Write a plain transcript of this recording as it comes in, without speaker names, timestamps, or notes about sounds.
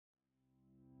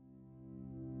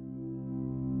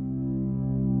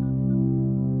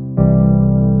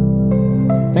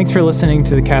Thanks for listening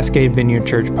to the Cascade Vineyard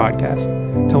Church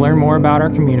podcast. To learn more about our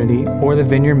community or the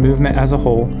Vineyard movement as a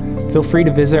whole, feel free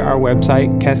to visit our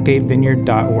website,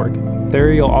 cascadevineyard.org.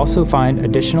 There you'll also find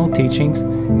additional teachings,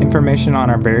 information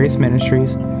on our various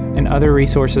ministries, and other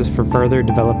resources for further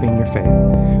developing your faith.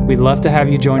 We'd love to have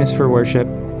you join us for worship.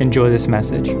 Enjoy this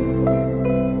message.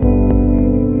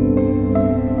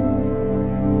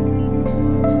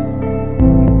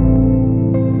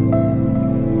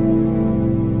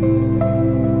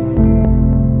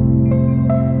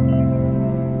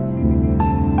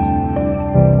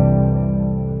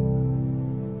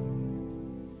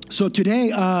 So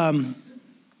today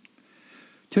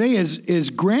is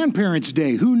Grandparents'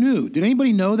 Day. Who knew? Did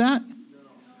anybody know that?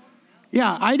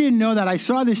 Yeah, I didn't know that. I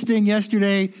saw this thing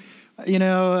yesterday,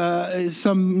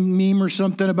 some meme or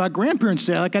something about Grandparents'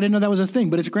 Day. I didn't know that was a thing,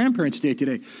 but it's Grandparents' Day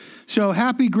today. So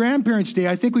happy Grandparents' Day.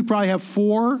 I think we probably have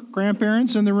 4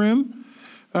 grandparents in the room.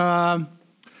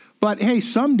 But hey,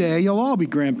 someday you'll all be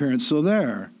grandparents, so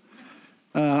there.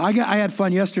 I had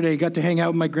fun yesterday. Got to hang out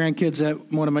with my grandkids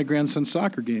at one of my grandson's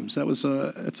soccer games.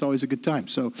 It's always a good time.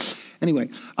 So anyway,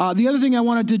 the other thing I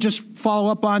wanted to just follow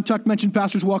up on, Chuck mentioned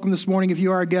Pastor's Welcome this morning. If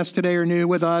you are a guest today or new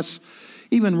with us,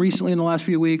 even recently in the last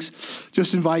few weeks,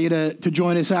 just invite you to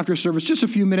join us after service. Just a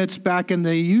few minutes back in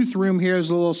the youth room here. There's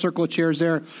a little circle of chairs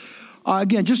there.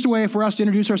 Again, just a way for us to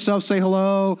introduce ourselves, say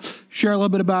hello, share a little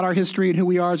bit about our history and who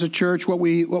we are as a church, what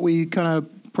we kind of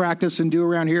practice and do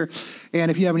around here. And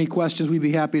if you have any questions, we'd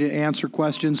be happy to answer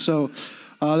questions. So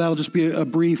that'll just be a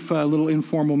brief little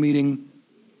informal meeting.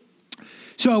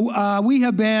 So we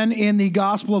have been in the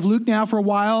Gospel of Luke now for a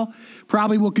while.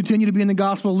 Probably will continue to be in the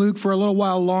Gospel of Luke for a little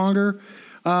while longer.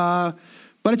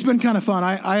 But it's been kind of fun.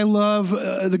 I love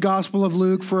the Gospel of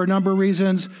Luke for a number of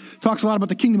reasons. Talks a lot about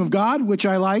the kingdom of God, which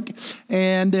I like.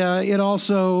 And it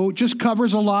also just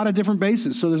covers a lot of different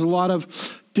bases. So there's a lot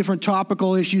of different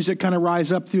topical issues that kind of rise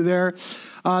up through there.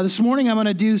 This morning I'm going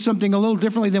to do something a little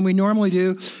differently than we normally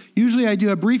do. Usually I do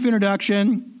a brief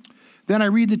introduction, then I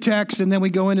read the text, and then we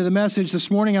go into the message.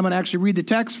 This morning I'm going to actually read the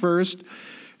text first,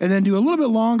 and then do a little bit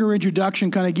longer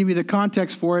introduction, kind of give you the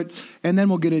context for it, and then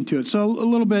we'll get into it. So a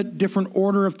little bit different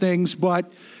order of things,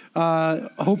 but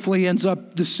hopefully ends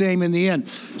up the same in the end.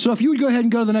 So if you would go ahead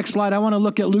and go to the next slide, I want to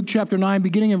look at Luke chapter 9,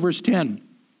 beginning in verse 10.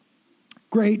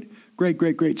 Great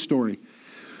story.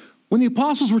 When the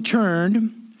apostles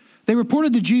returned, they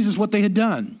reported to Jesus what they had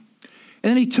done. And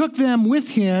then he took them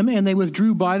with him, and they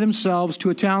withdrew by themselves to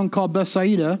a town called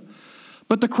Bethsaida.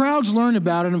 But the crowds learned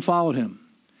about it and followed him.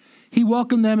 He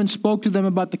welcomed them and spoke to them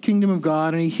about the kingdom of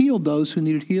God, and he healed those who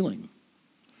needed healing.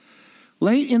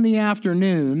 Late in the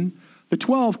afternoon, the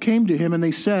 12 came to him, and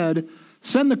they said,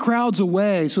 "Send the crowds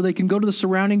away so they can go to the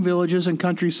surrounding villages and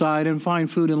countryside and find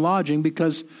food and lodging,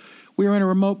 because we are in a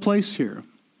remote place here."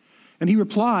 And he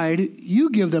replied, "You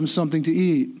give them something to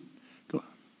eat."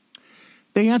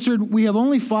 They answered, "We have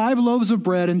only 5 loaves of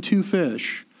bread and 2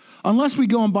 fish, unless we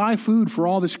go and buy food for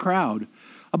all this crowd."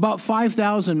 About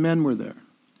 5,000 men were there.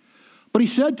 But he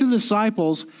said to the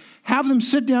disciples, "Have them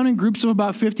sit down in groups of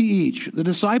about 50 each." The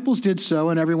disciples did so,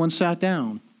 and everyone sat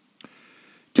down.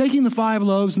 Taking the 5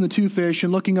 loaves and the 2 fish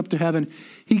and looking up to heaven,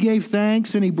 he gave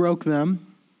thanks and he broke them.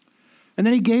 And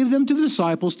then he gave them to the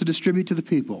disciples to distribute to the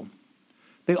people.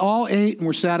 They all ate and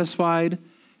were satisfied,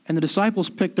 and the disciples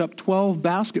picked up 12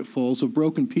 basketfuls of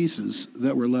broken pieces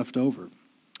that were left over.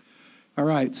 All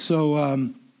right, so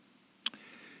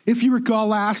if you recall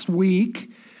last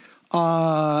week,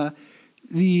 the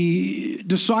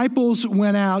disciples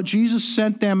went out. Jesus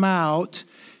sent them out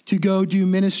to go do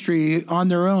ministry on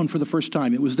their own for the first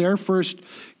time. It was their first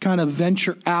kind of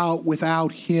venture out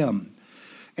without him.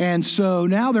 And so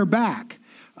now they're back.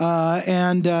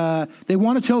 And they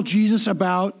want to tell Jesus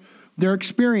about their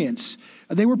experience.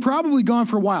 They were probably gone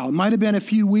for a while. It might have been a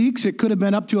few weeks. It could have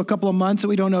been up to a couple of months that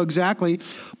we don't know exactly.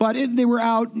 But they were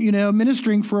out,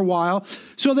 ministering for a while.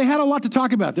 So they had a lot to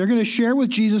talk about. They're going to share with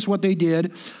Jesus what they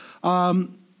did.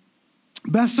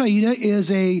 Bethsaida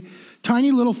is a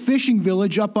tiny little fishing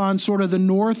village up on sort of the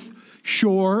north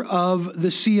shore of the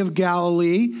Sea of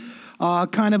Galilee.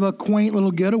 Kind of a quaint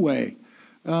little getaway.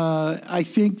 I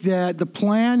think that the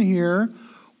plan here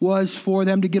was for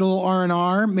them to get a little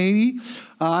R&R, maybe.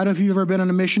 I don't know if you've ever been on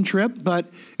a mission trip, but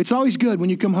it's always good when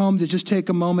you come home to just take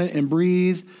a moment and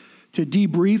breathe, to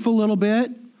debrief a little bit,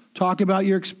 talk about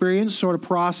your experience, sort of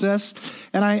process.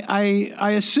 And I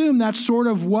assume that's sort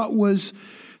of what was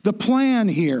the plan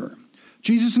here.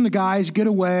 Jesus and the guys get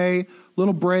away,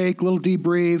 little break, little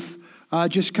debrief,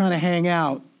 just kind of hang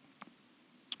out.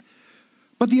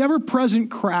 But the ever-present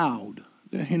crowd,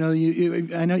 I know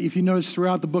if you notice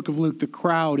throughout the book of Luke, the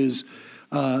crowd is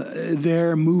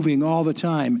there moving all the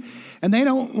time. And they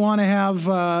don't want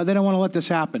to let this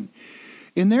happen.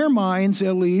 In their minds,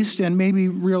 at least, and maybe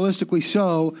realistically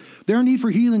so, their need for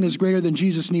healing is greater than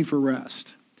Jesus' need for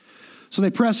rest. So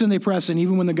they press in,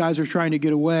 even when the guys are trying to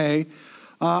get away.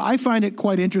 I find it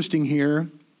quite interesting here,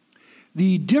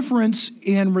 the difference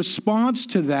in response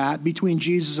to that between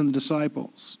Jesus and the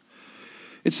disciples.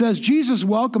 It says, Jesus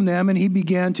welcomed them and he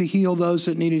began to heal those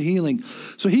that needed healing.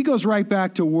 So he goes right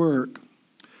back to work.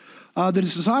 The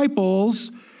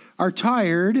disciples are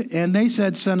tired and they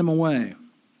said, send them away.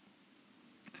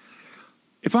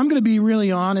 If I'm going to be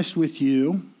really honest with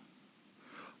you,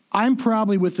 I'm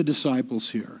probably with the disciples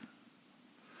here.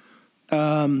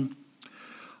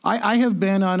 I have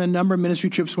been on a number of ministry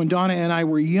trips. When Donna and I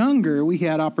were younger, we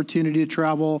had opportunity to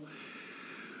travel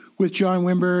with John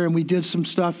Wimber, and we did some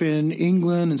stuff in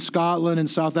England and Scotland and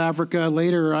South Africa.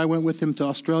 Later, I went with him to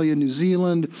Australia, New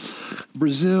Zealand,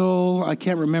 Brazil. I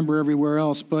can't remember everywhere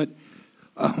else, but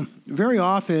very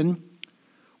often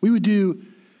we would do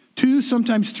 2,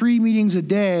 sometimes 3 meetings a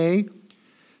day.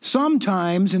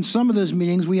 Sometimes in some of those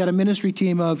meetings, we had a ministry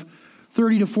team of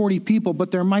 30 to 40 people,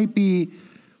 but there might be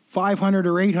 500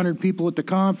 or 800 people at the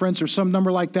conference or some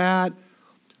number like that.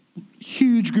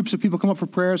 Huge groups of people come up for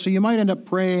prayer, so you might end up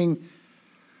praying.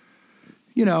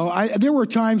 There were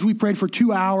times we prayed for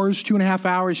 2 hours, 2.5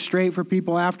 hours straight for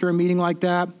people after a meeting like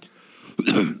that.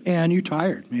 And you're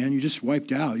tired, man. You're just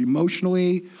wiped out.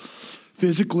 Emotionally,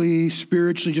 physically,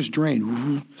 spiritually, just drained.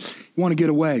 You want to get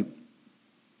away.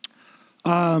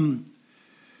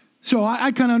 So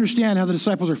I kind of understand how the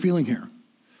disciples are feeling here.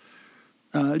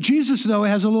 Jesus, though,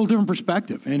 has a little different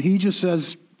perspective, and he just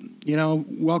says,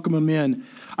 welcome them in.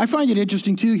 I find it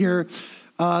interesting, too, here,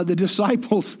 the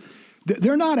disciples,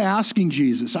 they're not asking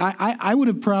Jesus. I would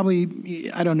have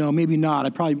probably, I don't know, maybe not.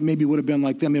 I probably maybe would have been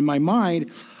like them in my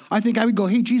mind. I think I would go,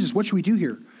 hey, Jesus, what should we do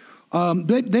here?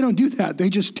 They don't do that. They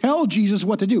just tell Jesus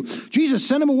what to do. Jesus,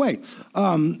 send them away.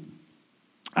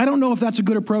 I don't know if that's a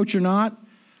good approach or not.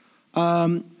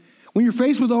 When you're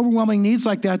faced with overwhelming needs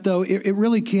like that, though, it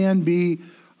really can be,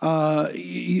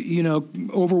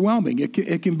 overwhelming.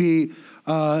 It can be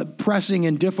pressing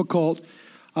and difficult.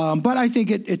 But I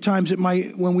think at times it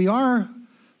might, when we are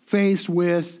faced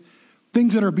with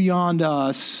things that are beyond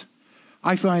us,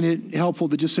 I find it helpful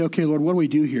to just say, okay, Lord, what do we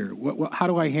do here? How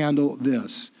do I handle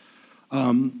this?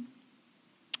 And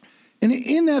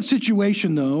in that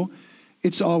situation, though,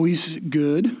 it's always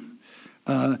good.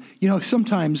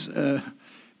 Sometimes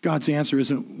God's answer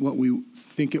isn't what we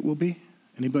think it will be.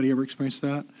 Anybody ever experienced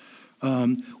that?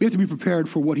 We have to be prepared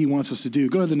for what he wants us to do.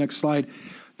 Go to the next slide.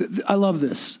 I love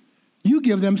this. You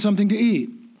give them something to eat.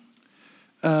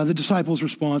 The disciples'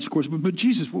 response, of course, but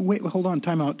Jesus, wait, hold on,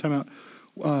 time out.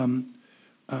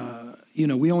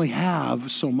 We only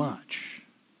have so much.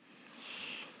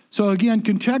 So again,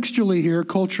 contextually here,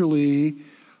 culturally,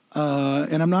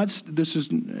 and I'm not,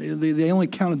 they only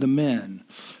counted the men.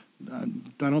 I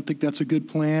don't think that's a good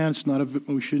plan.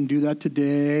 We shouldn't do that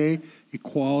today.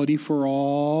 Equality for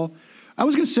all. I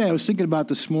was thinking about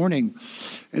this morning,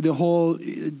 the whole,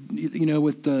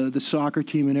 with the soccer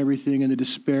team and everything and the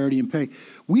disparity in pay.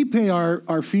 We pay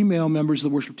our female members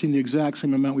of the worship team the exact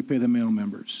same amount we pay the male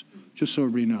members, just so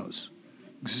everybody knows.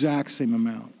 Exact same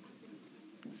amount.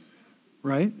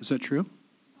 Right? Is that true?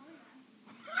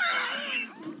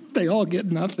 They all get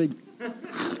nothing.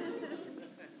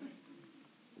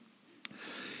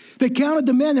 They counted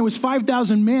the men. There was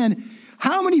 5,000 men.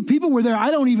 How many people were there?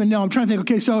 I don't even know. I'm trying to think,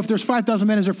 okay, so if there's 5,000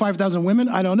 men, is there 5,000 women?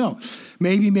 I don't know.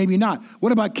 Maybe, maybe not.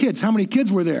 What about kids? How many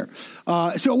kids were there?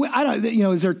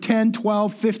 Is there 10,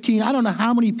 12, 15? I don't know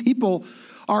how many people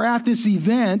are at this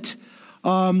event,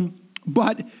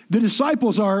 but the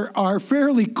disciples are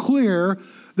fairly clear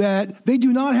that they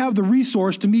do not have the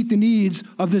resource to meet the needs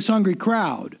of this hungry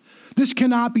crowd. This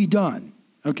cannot be done,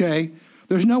 okay?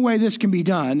 There's no way this can be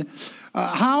done.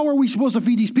 How are we supposed to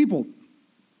feed these people?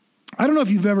 I don't know if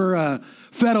you've ever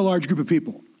fed a large group of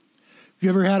people. If you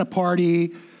ever had a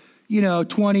party,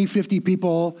 20, 50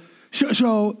 people.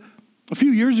 So a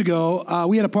few years ago,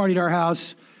 we had a party at our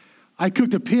house. I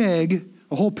cooked a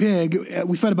whole pig.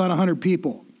 We fed about 100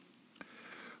 people.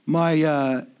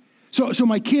 So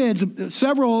my kids,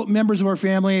 several members of our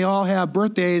family all have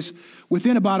birthdays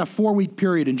within about a 4-week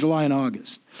period in July and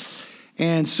August.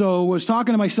 And so I was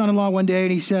talking to my son-in-law one day,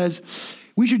 and he says,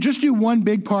 we should just do one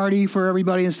big party for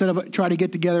everybody instead of try to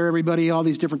get together everybody all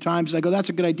these different times. And I go, that's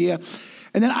a good idea.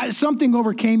 And then something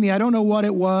overcame me. I don't know what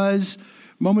it was,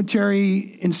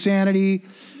 momentary insanity.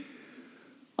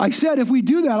 I said, if we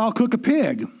do that, I'll cook a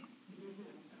pig.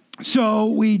 So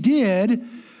we did.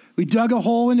 We dug a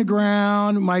hole in the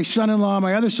ground. My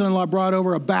other son-in-law brought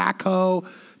over a backhoe,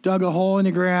 dug a hole in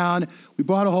the ground. We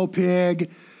bought a whole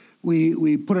pig.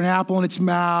 We put an apple in its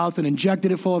mouth and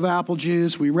injected it full of apple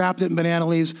juice. We wrapped it in banana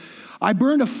leaves. I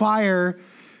burned a fire.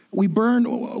 We burned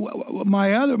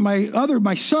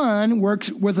my son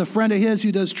works with a friend of his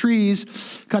who does trees,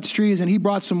 cuts trees, and he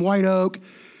brought some white oak.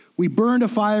 We burned a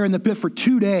fire in the pit for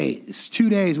 2 days. 2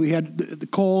 days. We had the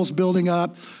coals building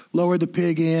up, lowered the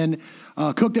pig in,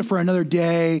 cooked it for another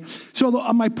day. So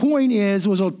my point is, it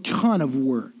was a ton of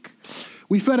work.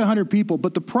 We fed 100 people,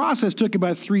 but the process took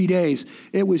about 3 days.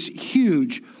 It was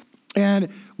huge. And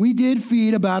we did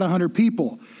feed about 100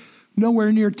 people,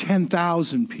 nowhere near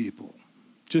 10,000 people,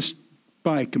 just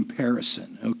by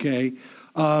comparison, okay?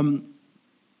 I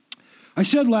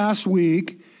said last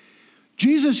week,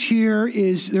 Jesus here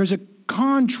there's a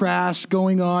contrast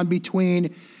going on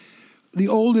between the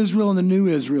old Israel and the new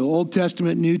Israel, Old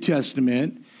Testament, New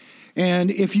Testament.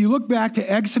 And if you look back to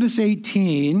Exodus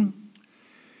 18,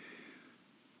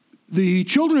 the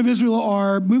children of Israel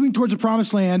are moving towards the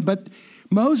promised land, but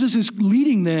Moses is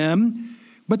leading them,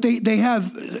 but they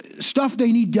have stuff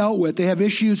they need dealt with. They have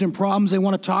issues and problems they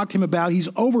want to talk to him about. He's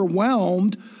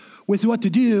overwhelmed with what to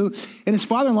do. And his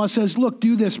father-in-law says, look,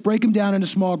 do this, break them down into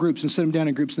small groups and set them down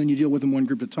in groups, and then you deal with them one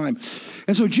group at a time.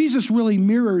 And so Jesus really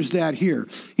mirrors that here.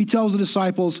 He tells the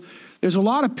disciples, there's a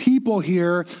lot of people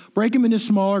here, break them into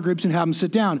smaller groups and have them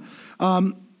sit down.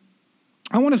 I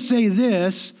want to say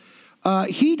this.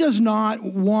 He does not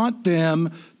want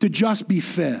them to just be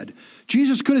fed.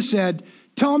 Jesus could have said,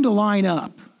 tell them to line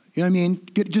up. You know what I mean?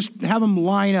 Just have them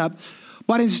line up.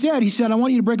 But instead, he said, I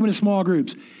want you to break them into small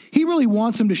groups. He really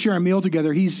wants them to share a meal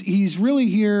together. He's really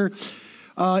here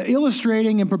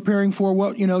illustrating and preparing for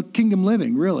what, kingdom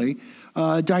living, really.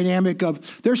 Dynamic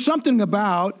of, there's something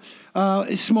about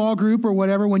a small group or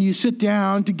whatever when you sit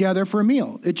down together for a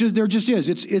meal. There just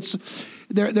is.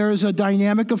 There is a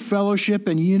dynamic of fellowship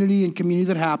and unity and community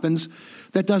that happens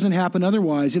that doesn't happen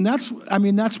otherwise. And that's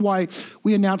why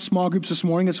we announced small groups this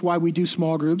morning. That's why we do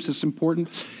small groups. It's important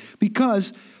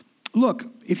because, look,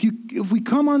 if we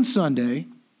come on Sunday,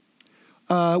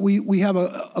 we have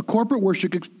a corporate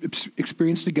worship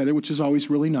experience together, which is always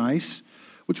really nice,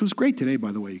 which was great today,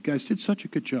 by the way. You guys did such a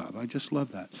good job. I just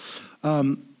love that.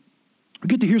 We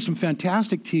get to hear some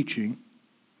fantastic teaching.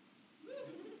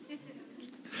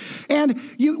 And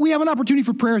we have an opportunity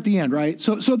for prayer at the end, right?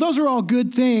 So those are all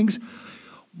good things,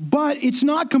 but it's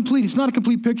not complete. It's not a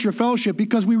complete picture of fellowship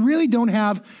because we really don't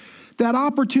have that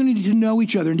opportunity to know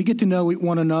each other and to get to know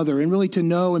one another and really to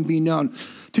know and be known,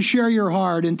 to share your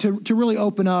heart and to really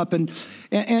open up and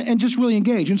just really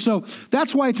engage. And so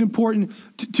that's why it's important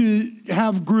to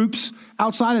have groups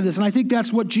outside of this. And I think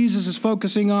that's what Jesus is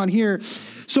focusing on here.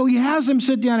 So he has them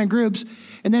sit down in groups,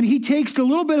 and then he takes the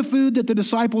little bit of food that the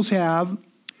disciples have,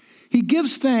 he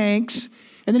gives thanks,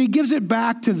 and then he gives it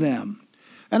back to them.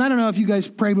 And I don't know if you guys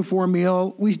pray before a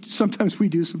meal. Sometimes we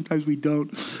do, sometimes we don't.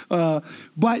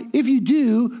 But if you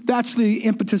do, that's the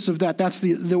impetus of that. That's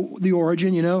the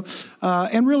origin,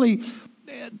 And really,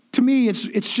 to me,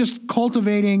 it's just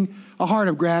cultivating a heart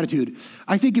of gratitude.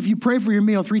 I think if you pray for your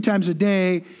meal 3 times a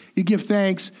day, you give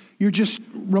thanks, you're just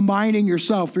reminding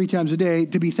yourself 3 times a day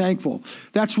to be thankful.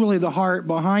 That's really the heart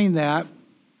behind that.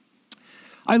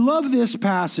 I love this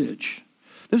passage.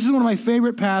 This is one of my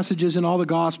favorite passages in all the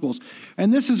Gospels.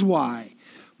 And this is why.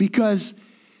 Because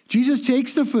Jesus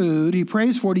takes the food, he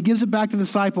prays for it, he gives it back to the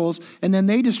disciples, and then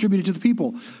they distribute it to the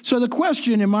people. So the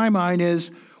question in my mind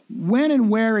is, when and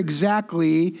where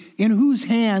exactly, in whose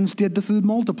hands did the food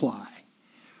multiply?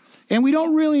 And we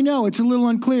don't really know. It's a little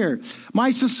unclear.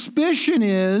 My suspicion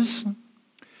is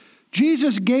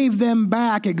Jesus gave them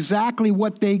back exactly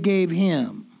what they gave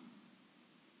him.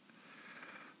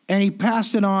 And he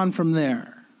passed it on from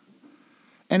there.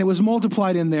 And it was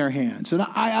multiplied in their hands. And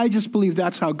I just believe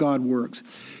that's how God works.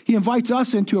 He invites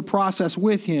us into a process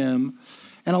with him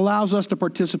and allows us to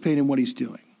participate in what he's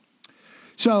doing.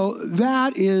 So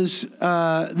that is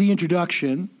the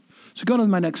introduction. So go to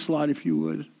my next slide, if you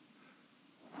would.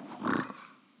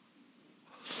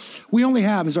 We only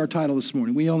have is our title this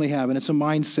morning. We only have, and it's a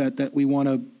mindset that we want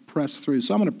to press through.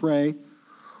 So I'm going to pray.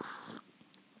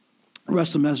 The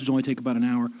rest of the message will only take about an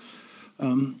hour.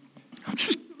 I'm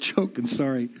just joking,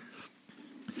 sorry.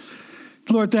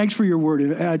 Lord, thanks for your word.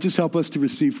 And just help us to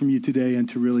receive from you today and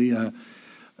to really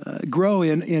grow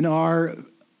in our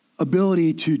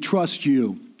ability to trust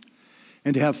you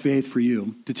and to have faith for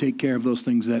you, to take care of those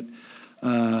things that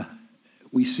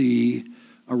we see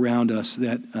around us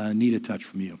that need a touch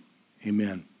from you.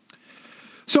 Amen.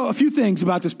 So a few things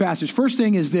about this passage. First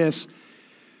thing is this.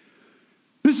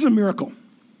 This is a miracle.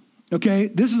 Okay,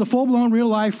 this is a full-blown,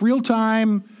 real-life,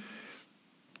 real-time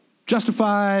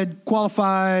justified,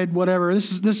 qualified, whatever.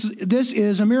 This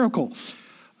is a miracle.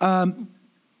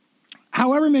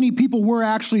 However many people were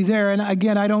actually there, and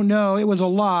again, I don't know, it was a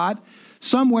lot,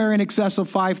 somewhere in excess of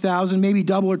 5,000, maybe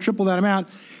double or triple that amount.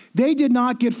 They did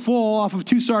not get full off of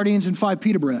 2 sardines and 5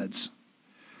 pita breads.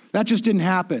 That just didn't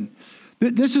happen.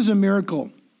 This is a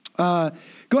miracle. Go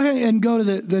ahead and go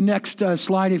to the next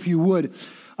slide, if you would.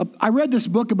 I read this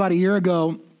book about a year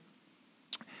ago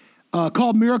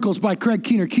called Miracles by Craig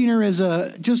Keener. Keener is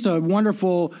just a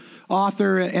wonderful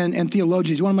author and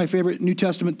theologian. He's one of my favorite New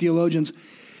Testament theologians.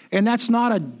 And that's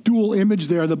not a dual image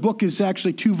there. The book is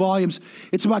actually 2 volumes.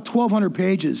 It's about 1,200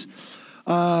 pages.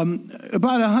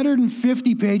 About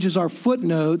 150 pages are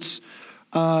footnotes.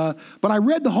 But I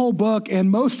read the whole book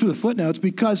and most of the footnotes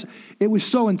because it was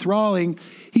so enthralling.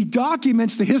 He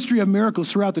documents the history of miracles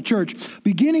throughout the church,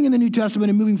 beginning in the New Testament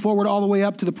and moving forward all the way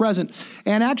up to the present.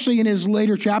 And actually in his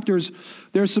later chapters,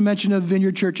 there's some mention of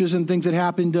vineyard churches and things that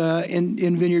happened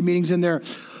in vineyard meetings in there.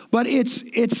 But it's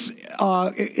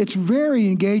very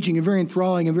engaging and very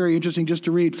enthralling and very interesting just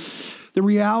to read the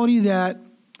reality that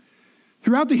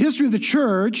throughout the history of the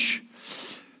church,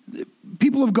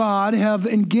 people of God have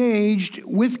engaged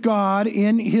with God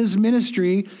in his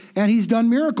ministry, and he's done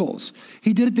miracles.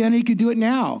 He did it then, he could do it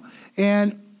now.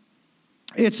 And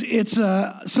it's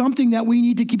something that we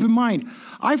need to keep in mind.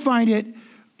 I find it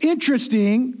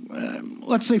interesting,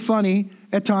 let's say funny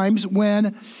at times,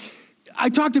 when I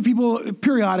talk to people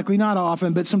periodically, not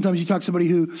often, but sometimes you talk to somebody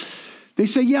who, they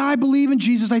say, yeah, I believe in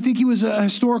Jesus. I think he was a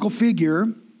historical figure.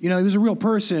 He was a real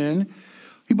person.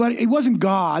 But he wasn't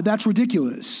God. That's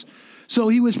ridiculous. So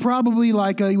he was probably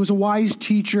he was a wise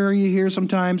teacher, you hear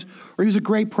sometimes, or he was a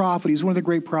great prophet. He's one of the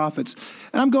great prophets.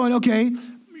 And I'm going, okay,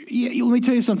 let me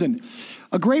tell you something.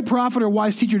 A great prophet or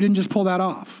wise teacher didn't just pull that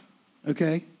off,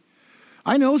 okay?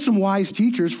 I know some wise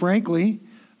teachers, frankly.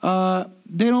 They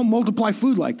don't multiply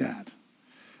food like that.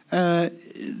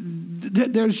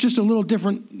 There's just a little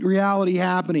different reality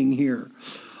happening here.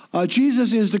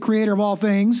 Jesus is the creator of all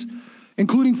things,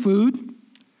 including food.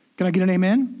 Can I get an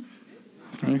amen?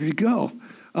 There you go.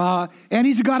 And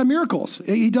he's a God of miracles.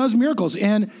 He does miracles.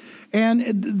 And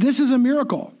this is a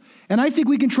miracle. And I think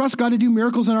we can trust God to do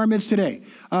miracles in our midst today.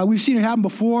 We've seen it happen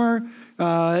before.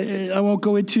 I won't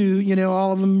go into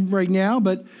all of them right now,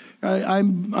 but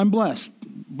I'm blessed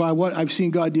by what I've seen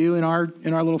God do in our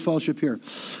little fellowship here.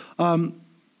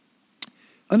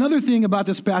 Another thing about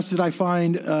this passage that I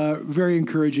find very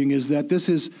encouraging is that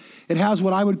it has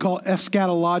what I would call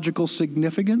eschatological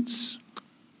significance,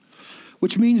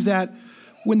 which means that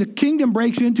when the kingdom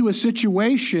breaks into a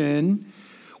situation,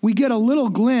 we get a little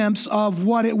glimpse of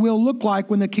what it will look like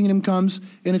when the kingdom comes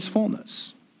in its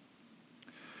fullness.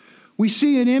 We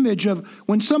see an image of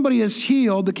when somebody is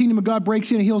healed, the kingdom of God breaks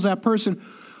in and heals that person.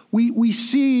 We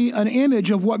see an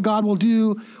image of what God will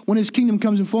do when his kingdom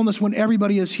comes in fullness, when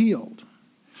everybody is healed.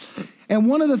 And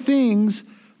one of the things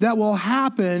that will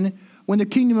happen when the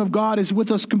kingdom of God is with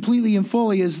us completely and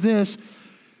fully is this: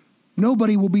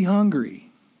 nobody will be hungry.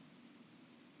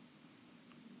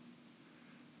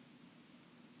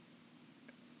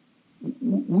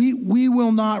 We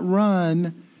will not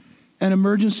run an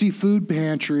emergency food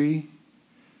pantry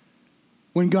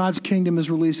when God's kingdom is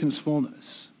released in its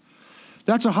fullness.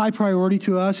 That's a high priority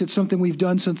to us. It's something we've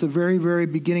done since the very, very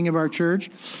beginning of our church.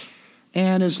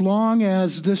 And as long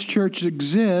as this church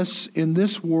exists in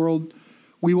this world,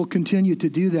 we will continue to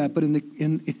do that. But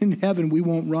in heaven, we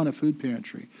won't run a food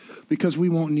pantry because we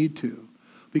won't need to,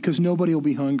 because nobody will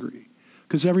be hungry,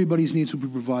 because everybody's needs will be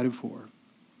provided for.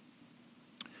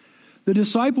 The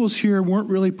disciples here weren't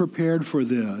really prepared for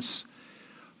this.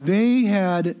 They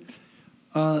had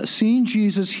seen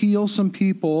Jesus heal some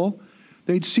people.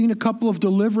 They'd seen a couple of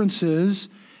deliverances,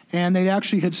 and they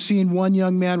actually had seen one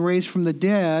young man raised from the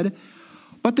dead.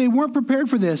 But they weren't prepared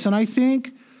for this. And I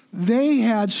think they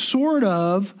had sort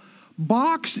of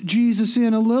boxed Jesus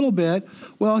in a little bit.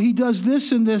 Well, he does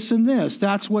this and this and this.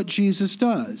 That's what Jesus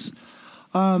does.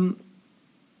 And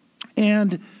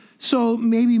so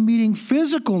maybe meeting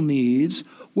physical needs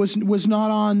was not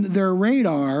on their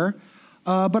radar.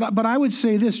 But I would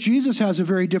say this: Jesus has a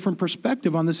very different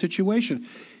perspective on the situation.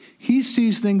 He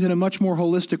sees things in a much more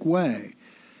holistic way.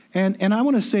 And I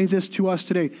want to say this to us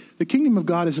today. The kingdom of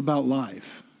God is about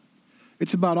life.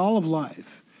 It's about all of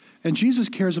life. And Jesus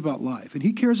cares about life. And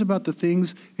he cares about the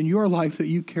things in your life that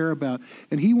you care about.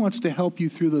 And he wants to help you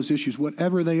through those issues,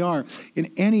 whatever they are,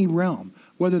 in any realm,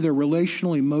 whether they're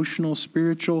relational, emotional,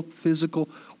 spiritual, physical,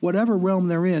 whatever realm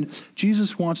they're in.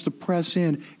 Jesus wants to press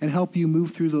in and help you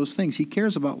move through those things. He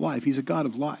cares about life. He's a God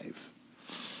of life.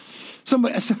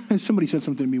 Somebody said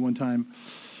something to me one time.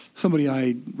 Somebody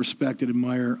I respect and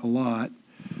admire a lot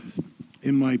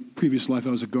In my previous life, I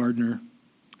was a gardener,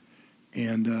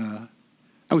 and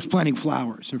I was planting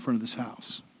flowers in front of this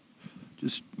house.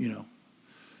 Just,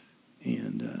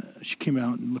 and she came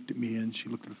out and looked at me, and she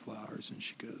looked at the flowers, and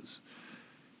she goes,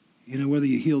 whether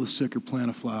you heal the sick or plant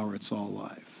a flower, it's all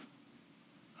life.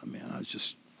 Oh, man,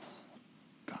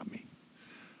 got me.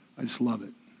 I just love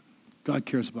it. God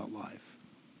cares about life.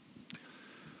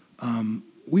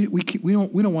 We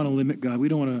don't want to limit God. We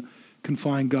don't want to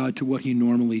confine God to what he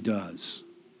normally does.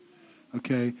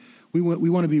 Okay? We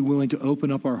want to be willing to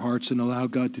open up our hearts and allow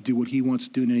God to do what he wants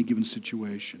to do in any given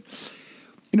situation.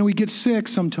 We get sick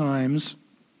sometimes,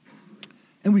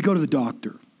 and we go to the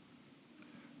doctor,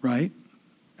 right?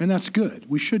 And that's good.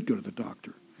 We should go to the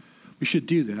doctor. We should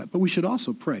do that, but we should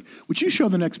also pray. Would you show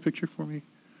the next picture for me?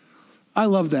 I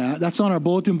love that. That's on our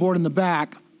bulletin board in the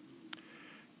back.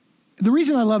 The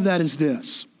reason I love that is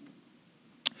this.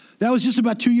 That was just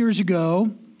about 2 years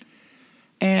ago,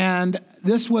 and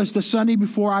this was the Sunday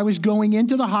before I was going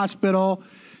into the hospital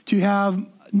to have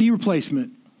knee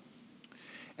replacement.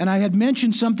 And I had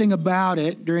mentioned something about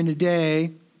it during the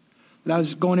day, that I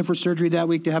was going in for surgery that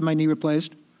week to have my knee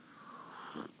replaced.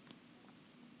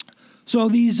 So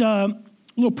these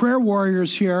little prayer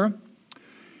warriors here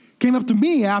came up to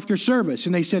me after service,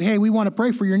 and they said, hey, we want to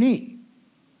pray for your knee.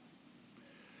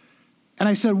 And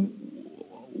I said,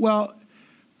 well,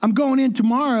 I'm going in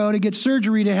tomorrow to get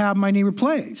surgery to have my knee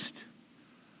replaced.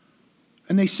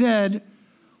 And they said,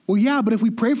 well, yeah, but if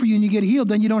we pray for you and you get healed,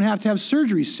 then you don't have to have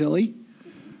surgery, silly.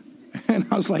 And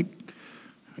I was like,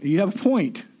 you have a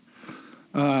point.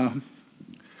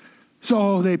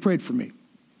 So they prayed for me.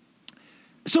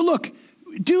 So look,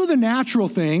 do the natural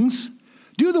things.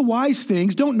 Do the wise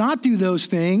things. Don't not do those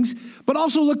things. But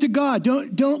also look to God.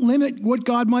 Don't limit what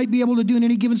God might be able to do in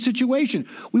any given situation.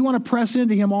 We want to press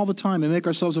into him all the time and make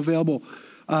ourselves available.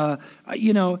 I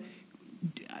don't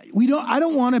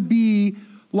want to be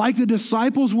like the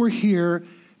disciples were here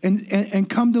and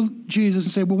come to Jesus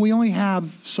and say, well, we only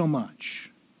have so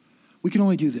much. We can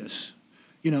only do this.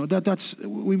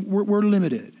 We're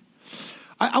limited.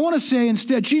 I want to say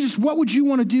instead, Jesus, what would you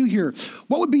want to do here?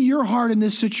 What would be your heart in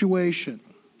this situation?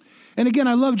 And again,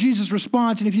 I love Jesus'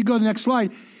 response. And if you go to the next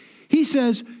slide, he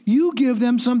says, you give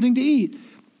them something to eat.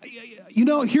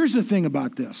 Here's the thing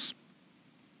about this.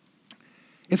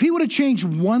 If he would have changed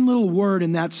one little word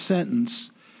in that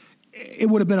sentence, it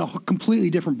would have been a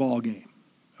completely different ballgame.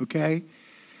 Okay?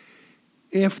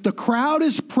 If the crowd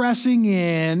is pressing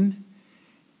in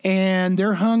and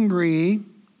they're hungry,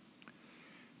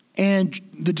 and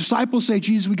the disciples say,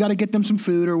 Jesus, we got to get them some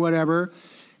food or whatever.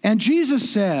 And Jesus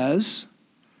says,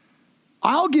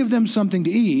 I'll give them something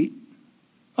to eat.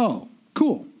 Oh,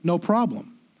 cool. No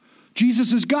problem.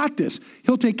 Jesus has got this.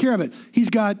 He'll take care of it. He's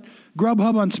got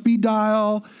Grubhub on speed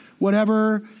dial,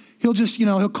 whatever. He'll just,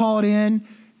 he'll call it in.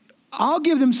 I'll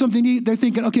give them something to eat. They're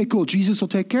thinking, okay, cool. Jesus will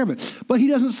take care of it. But he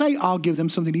doesn't say, I'll give them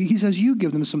something to eat. He says, you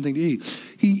give them something to eat.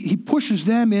 He pushes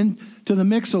them into the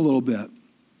mix a little bit.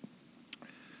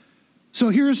 So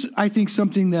here's, I think,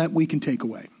 something that we can take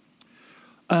away.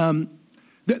 There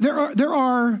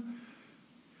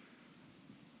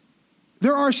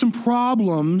are some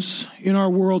problems in our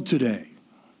world today.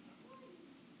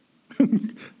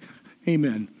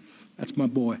 Amen. That's my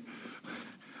boy.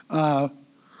 There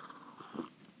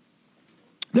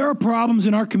are problems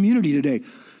in our community today.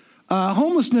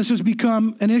 Homelessness has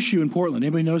become an issue in Portland.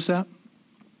 Anybody notice that?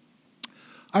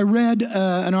 I read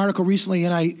an article recently,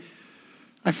 and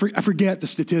I forget the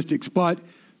statistics, but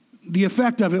the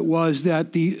effect of it was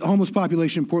that the homeless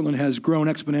population in Portland has grown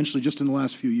exponentially just in the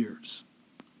last few years.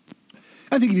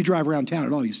 I think if you drive around town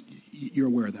at all, you're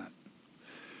aware of that.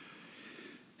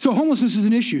 So homelessness is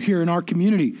an issue here in our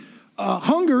community.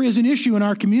 Hunger is an issue in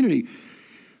our community.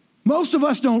 Most of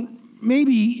us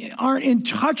aren't in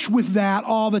touch with that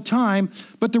all the time,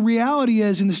 but the reality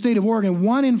is in the state of Oregon,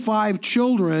 1 in 5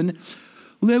 children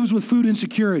lives with food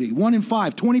insecurity. 1 in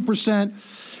 5, 20%.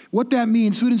 What that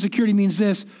means, food insecurity means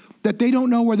this, that they don't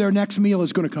know where their next meal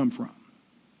is going to come from.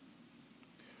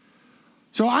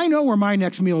 So I know where my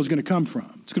next meal is going to come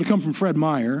from. It's going to come from Fred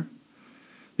Meyer.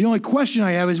 The only question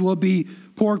I have is, will it be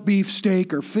pork, beef,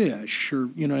 steak, or fish? Or,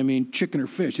 chicken or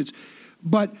fish.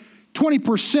 But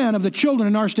 20% of the children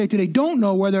in our state today don't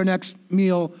know where their next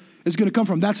meal is going to come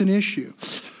from. That's an issue.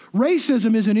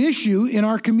 Racism is an issue in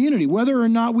our community. Whether or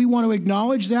not we want to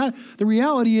acknowledge that, the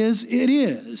reality is it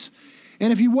is.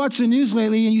 And if you watch the news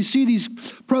lately and you see these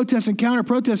protests and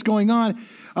counter-protests going on,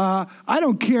 I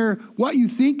don't care what you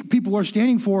think people are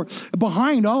standing for.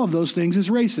 Behind all of those things is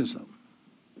racism.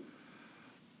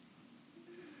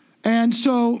 And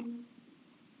so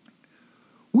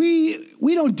We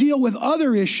don't deal with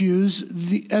other issues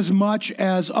as much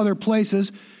as other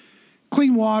places.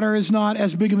 Clean water is not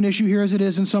as big of an issue here as it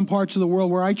is in some parts of the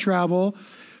world where I travel.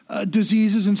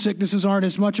 Diseases and sicknesses aren't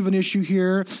as much of an issue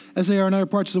here as they are in other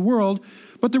parts of the world.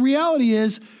 But the reality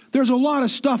is there's a lot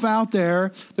of stuff out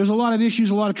there. There's a lot of issues,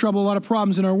 a lot of trouble, a lot of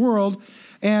problems in our world.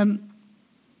 And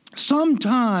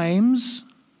sometimes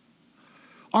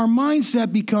our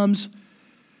mindset becomes,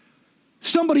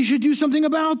 somebody should do something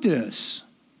about this.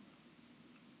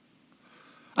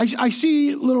 I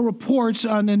see little reports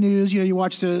on the news. You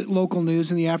watch the local news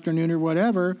in the afternoon or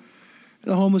whatever.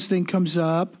 The homeless thing comes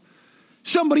up.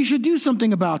 Somebody should do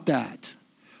something about that.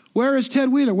 Where is Ted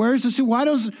Wheeler? Where is the? Why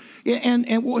does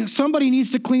and somebody needs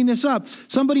to clean this up?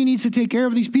 Somebody needs to take care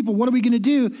of these people. What are we going to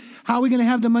do? How are we going to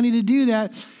have the money to do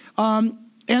that? And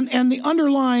the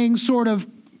underlying sort of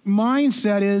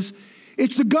mindset is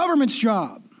it's the government's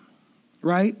job,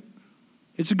 right?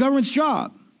 It's the government's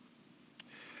job.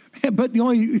 But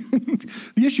the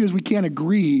issue is we can't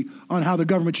agree on how the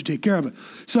government should take care of it.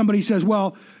 Somebody says,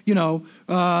 well,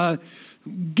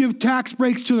 give tax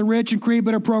breaks to the rich and create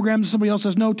better programs. Somebody else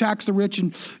says, no, tax the rich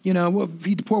and, feed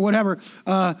the poor, whatever.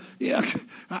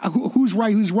 Who's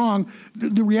right, who's wrong?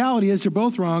 The reality is they're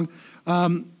both wrong.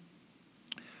 I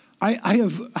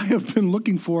have been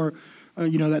looking for,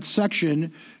 that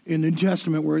section in the New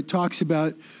Testament where it talks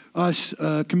about us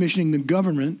commissioning the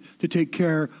government to take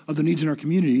care of the needs in our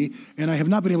community, and I have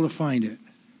not been able to find it.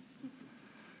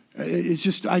 It's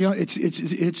just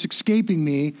it's escaping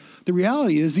me. The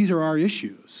reality is these are our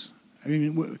issues. I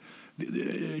mean,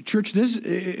 church,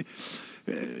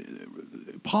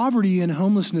 poverty and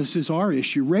homelessness is our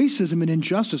issue. Racism and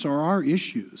injustice are our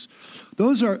issues.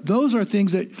 Those are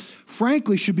things that,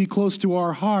 frankly, should be close to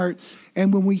our heart.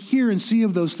 And when we hear and see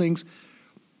of those things,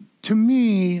 to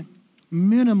me,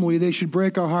 minimally, they should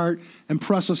break our heart and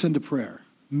press us into prayer.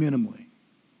 Minimally.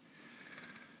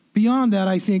 Beyond that,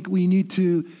 I think we need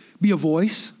to be a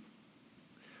voice.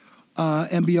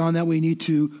 And beyond that, we need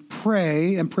to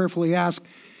pray and prayerfully ask,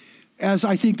 as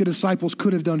I think the disciples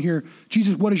could have done here,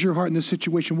 Jesus, what is your heart in this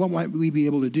situation? What might we be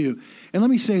able to do? And let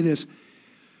me say this.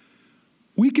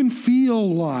 We can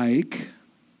feel like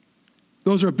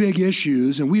those are big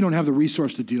issues and we don't have the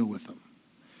resource to deal with them.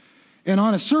 And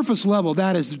on a surface level,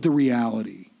 that is the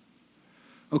reality.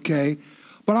 Okay?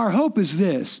 But our hope is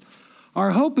this.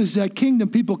 Our hope is that kingdom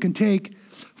people can take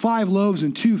 5 loaves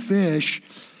and 2 fish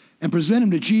and present them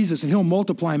to Jesus, and he'll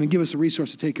multiply them and give us the resource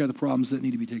to take care of the problems that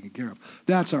need to be taken care of.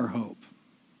 That's our hope.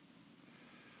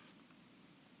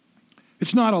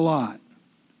 It's not a lot,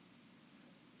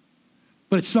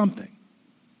 but it's something.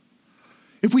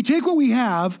 If we take what we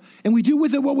have and we do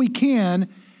with it what we can,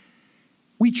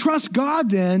 we trust God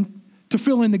then to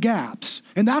fill in the gaps.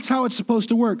 And that's how it's supposed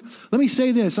to work. Let me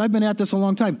say this. I've been at this a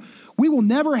long time. We will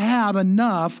never have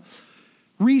enough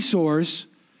resource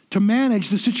to manage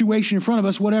the situation in front of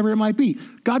us, whatever it might be.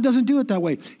 God doesn't do it that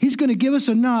way. He's going to give us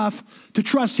enough to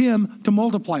trust him to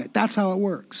multiply it. That's how it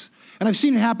works. And I've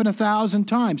seen it happen 1,000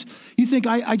 times. You think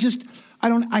I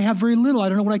have very little. I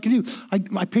don't know what I can do.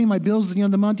 I pay my bills at the end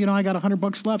of the month. I got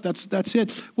 $100 left. That's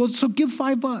it. Well, so give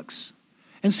 $5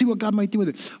 and see what God might do with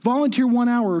it. Volunteer 1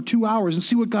 hour or 2 hours and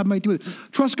see what God might do with it.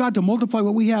 Trust God to multiply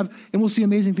what we have, and we'll see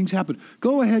amazing things happen.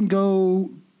 Go ahead and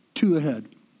go 2 ahead.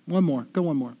 One more. Go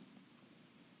one more.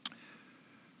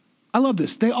 I love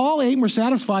this. They all ate and were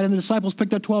satisfied, and the disciples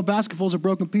picked up 12 basketfuls of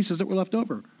broken pieces that were left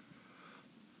over.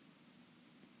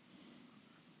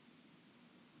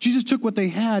 Jesus took what they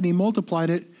had and he multiplied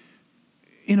it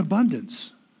in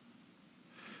abundance.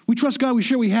 We trust God. We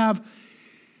share what we have.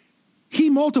 He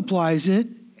multiplies it,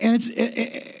 and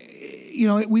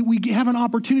we have an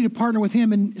opportunity to partner with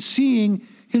him in seeing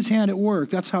his hand at work.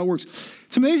 That's how it works.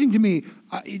 It's amazing to me,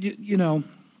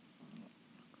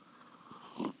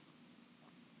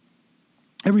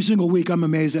 every single week I'm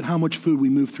amazed at how much food we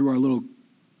move through our little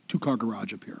 2-car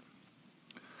garage up here.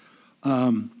 How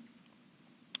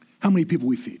many people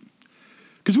we feed.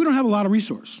 Because we don't have a lot of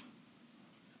resource.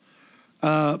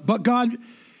 But God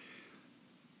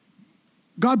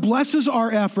blesses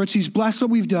our efforts. He's blessed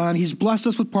what we've done. He's blessed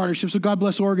us with partnerships. So God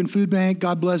bless Oregon Food Bank.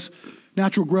 God bless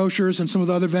Natural Grocers and some of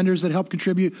the other vendors that help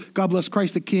contribute. God bless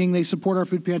Christ the King. They support our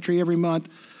food pantry every month.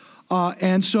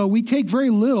 And so we take very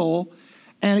little,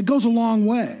 and it goes a long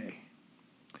way.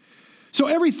 So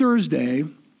every Thursday,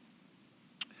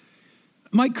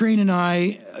 Mike Crane and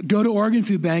I go to Oregon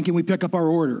Food Bank and we pick up our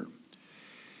order.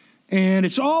 And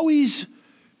it's always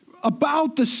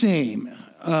about the same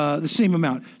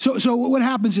amount. So what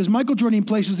happens is Michael Jordan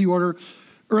places the order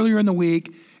earlier in the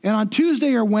week. And on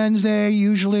Tuesday or Wednesday,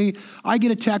 usually, I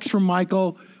get a text from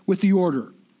Michael with the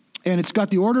order. and it's got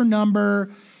the order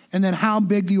number and then how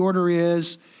big the order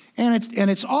is, and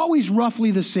it's always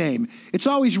roughly the same. It's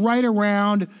always right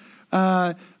around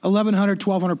 1,100,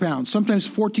 1,200 pounds. Sometimes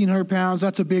 1,400 pounds,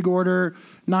 that's a big order.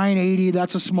 980,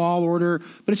 that's a small order.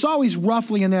 But it's always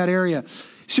roughly in that area.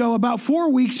 So about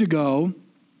 4 weeks ago,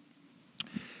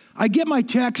 I get my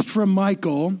text from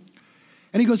Michael,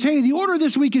 and he goes, hey, the order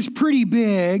this week is pretty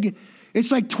big.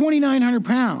 It's like 2,900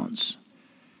 pounds.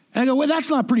 And I go, well, that's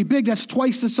not pretty big. That's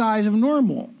twice the size of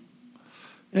normal.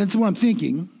 And that's what I'm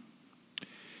thinking.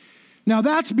 Now,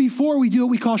 that's before we do what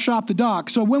we call shop the dock.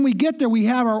 So when we get there, we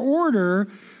have our order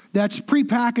that's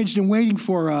prepackaged and waiting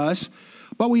for us.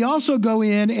 But we also go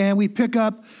in and we pick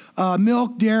up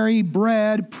milk, dairy,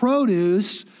 bread,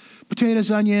 produce,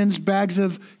 potatoes, onions, bags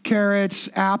of carrots,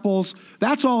 apples.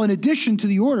 That's all in addition to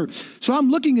the order. So I'm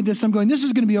looking at this. I'm going, this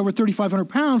is going to be over 3,500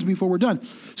 pounds before we're done.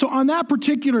 So on that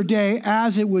particular day,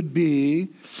 as it would be,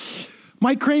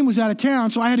 Mike Crane was out of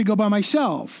town, so I had to go by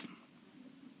myself.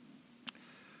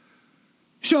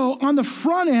 So on the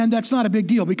front end, that's not a big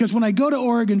deal because when I go to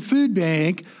Oregon Food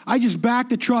Bank, I just back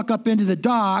the truck up into the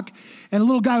dock and a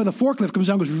little guy with a forklift comes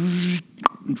down, goes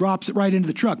and drops it right into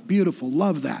the truck. Beautiful.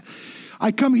 Love that.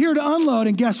 I come here to unload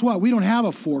and guess what? We don't have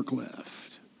a forklift.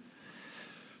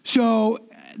 So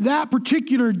that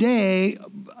particular day,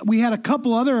 we had a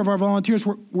couple other of our volunteers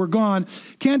were gone.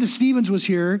 Candace Stevens was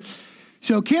here.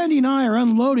 So Candy and I are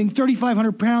unloading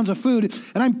 3,500 pounds of food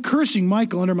and I'm cursing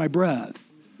Michael under my breath.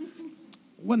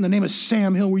 What in the name of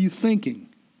Sam Hill were you thinking?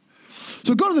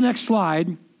 So go to the next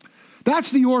slide. That's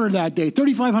the order that day,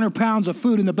 3,500 pounds of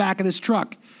food in the back of this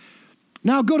truck.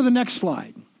 Now go to the next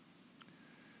slide.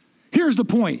 Here's the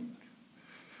point.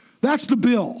 That's the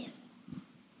bill.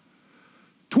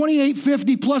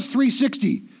 $28.50 plus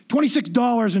 $3.60,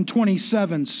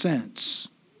 $26.27.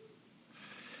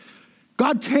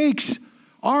 God takes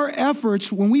our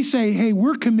efforts when we say, hey,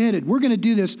 we're committed, we're going to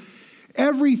do this.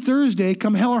 Every Thursday,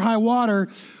 come hell or high water,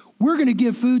 we're going to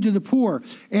give food to the poor.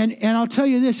 And I'll tell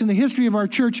you this, in the history of our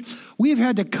church, we've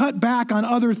had to cut back on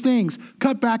other things,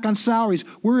 cut back on salaries.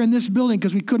 We're in this building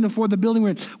because we couldn't afford the building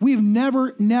we're in. We've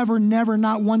never,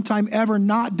 not one time ever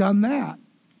not done that.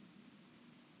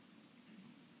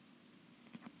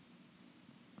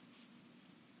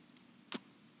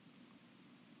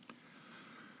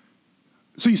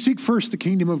 So you seek first the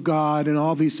kingdom of God, and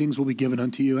all these things will be given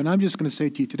unto you. And I'm just going to say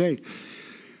to you today,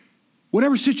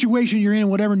 whatever situation you're in,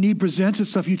 whatever need presents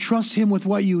itself, you trust him with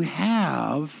what you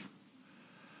have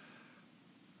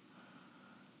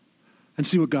and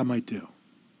see what God might do.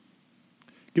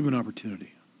 Give him an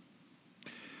opportunity.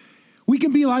 We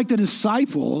can be like the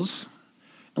disciples,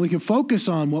 and we can focus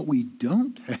on what we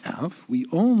don't have. We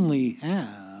only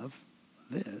have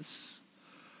this.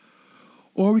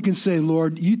 Or we can say,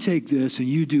 Lord, you take this and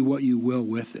you do what you will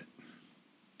with it.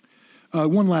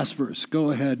 One last verse.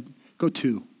 Go ahead. Go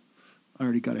 2. I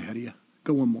already got ahead of you.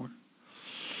 Go one more.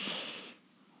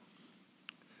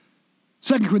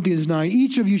 2 Corinthians 9,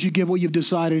 each of you should give what you've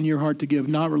decided in your heart to give,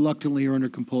 not reluctantly or under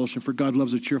compulsion, for God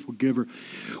loves a cheerful giver.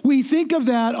 We think of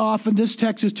that often. This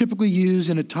text is typically used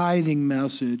in a tithing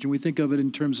message, and we think of it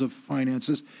in terms of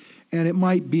finances. And it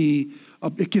might be,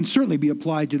 it can certainly be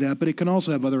applied to that, but it can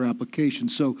also have other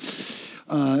applications. So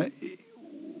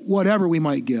whatever we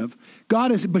might give,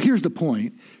 but here's the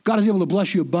point. God is able to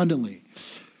bless you abundantly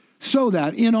so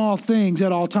that in all things,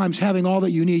 at all times, having all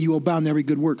that you need, you will abound in every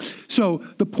good work. So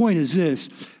the point is this,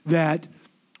 that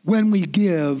when we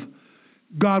give,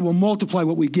 God will multiply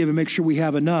what we give and make sure we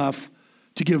have enough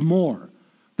to give more.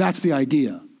 That's the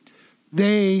idea.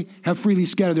 They have freely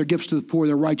scattered their gifts to the poor.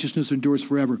 Their righteousness endures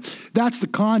forever. That's the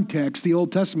context. The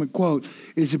Old Testament quote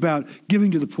is about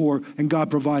giving to the poor and God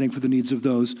providing for the needs of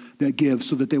those that give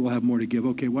so that they will have more to give.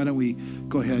 Okay, why don't we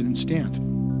go ahead and stand?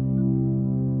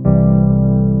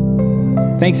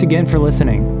 Thanks again for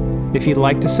listening. If you'd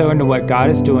like to sow into what God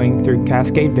is doing through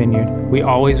Cascade Vineyard, we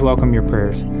always welcome your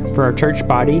prayers for our church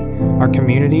body, our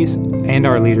communities, and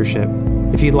our leadership.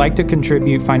 If you'd like to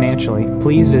contribute financially,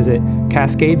 please visit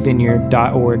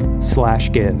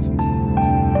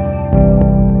cascadevineyard.org/give.